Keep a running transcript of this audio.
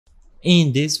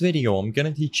In this video, I'm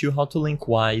gonna teach you how to link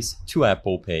Wise to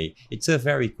Apple Pay. It's a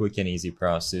very quick and easy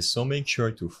process, so make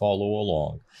sure to follow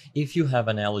along. If you have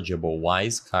an eligible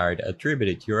Wise card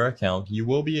attributed to your account, you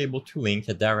will be able to link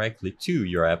it directly to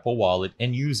your Apple Wallet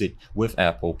and use it with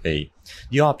Apple Pay.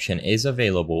 The option is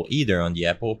available either on the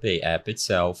Apple Pay app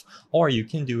itself, or you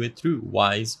can do it through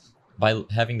Wise by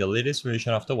having the latest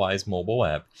version of the Wise mobile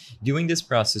app. Doing this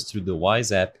process through the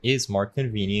Wise app is more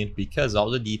convenient because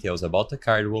all the details about the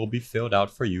card will be filled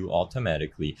out for you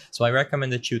automatically. So I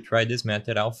recommend that you try this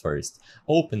method out first.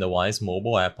 Open the Wise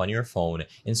mobile app on your phone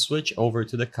and switch over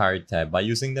to the card tab by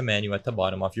using the menu at the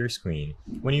bottom of your screen.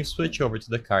 When you switch over to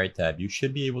the card tab, you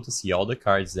should be able to see all the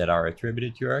cards that are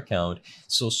attributed to your account,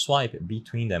 so swipe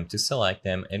between them to select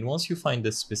them, and once you find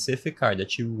the specific card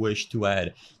that you wish to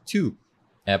add to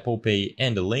Apple Pay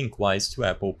and the link Wise to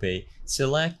Apple Pay,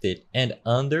 select it, and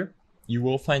under you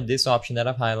will find this option that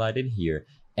I've highlighted here,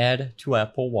 Add to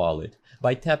Apple Wallet.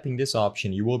 By tapping this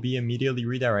option, you will be immediately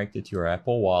redirected to your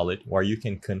Apple Wallet where you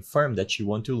can confirm that you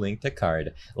want to link the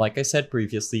card. Like I said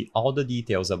previously, all the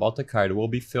details about the card will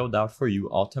be filled out for you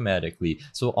automatically,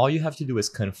 so all you have to do is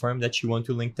confirm that you want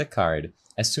to link the card.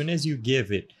 As soon as you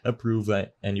give it approval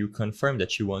and you confirm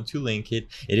that you want to link it,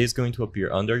 it is going to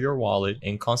appear under your wallet,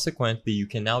 and consequently you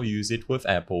can now use it with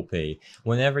Apple Pay.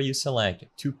 Whenever you select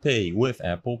to pay with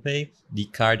Apple Pay, the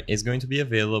card is going to be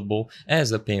available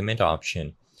as a payment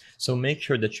option. So make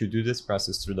sure that you do this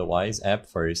process through the Wise app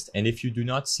first, and if you do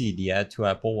not see the Add to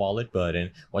Apple Wallet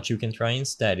button, what you can try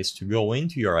instead is to go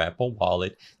into your Apple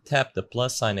Wallet, tap the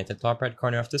plus sign at the top right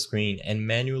corner of the screen, and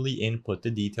manually input the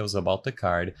details about the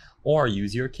card, or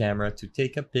use your camera to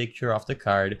take a picture of the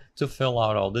card to fill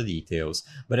out all the details.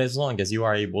 But as long as you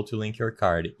are able to link your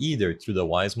card either through the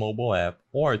Wise mobile app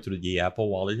or through the Apple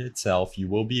Wallet itself, you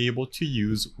will be able to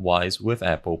use Wise with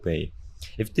Apple Pay.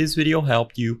 If this video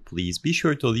helped you, please be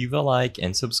sure to leave a like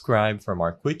and subscribe for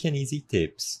more quick and easy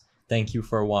tips. Thank you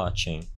for watching.